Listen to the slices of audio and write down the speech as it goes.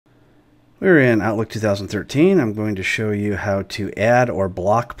We're in Outlook 2013. I'm going to show you how to add or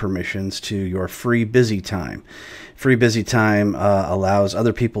block permissions to your free busy time. Free busy time allows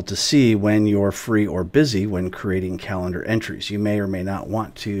other people to see when you're free or busy when creating calendar entries. You may or may not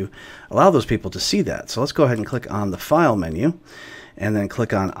want to allow those people to see that. So let's go ahead and click on the File menu and then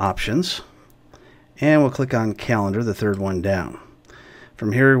click on Options. And we'll click on Calendar, the third one down.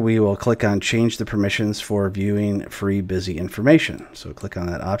 From here, we will click on Change the Permissions for Viewing Free Busy Information. So click on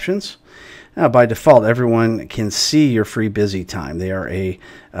that Options. Now, by default, everyone can see your free busy time. They are a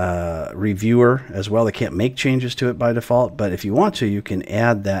reviewer as well. They can't make changes to it by default, but if you want to, you can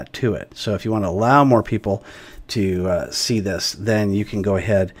add that to it. So if you want to allow more people to see this, then you can go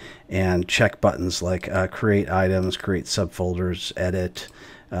ahead and check buttons like Create Items, Create Subfolders, Edit,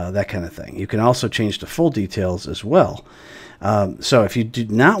 that kind of thing. You can also change to full details as well. So if you do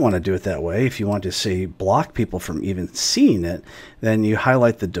not want to do it that way, if you want to say block people from even seeing it, then you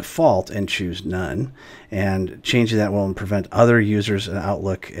highlight the default and choose none, and changing that will prevent other users in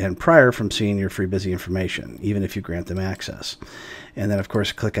Outlook and prior from seeing your free busy information, even if you grant them access. And then of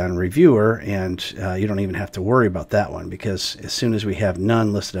course click on Reviewer, and you don't even have to worry about that one, because as soon as we have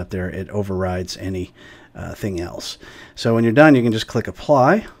none listed up there, it overrides any thing else. So when you're done, you can just click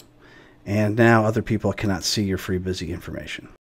Apply. And now other people cannot see your free busy information.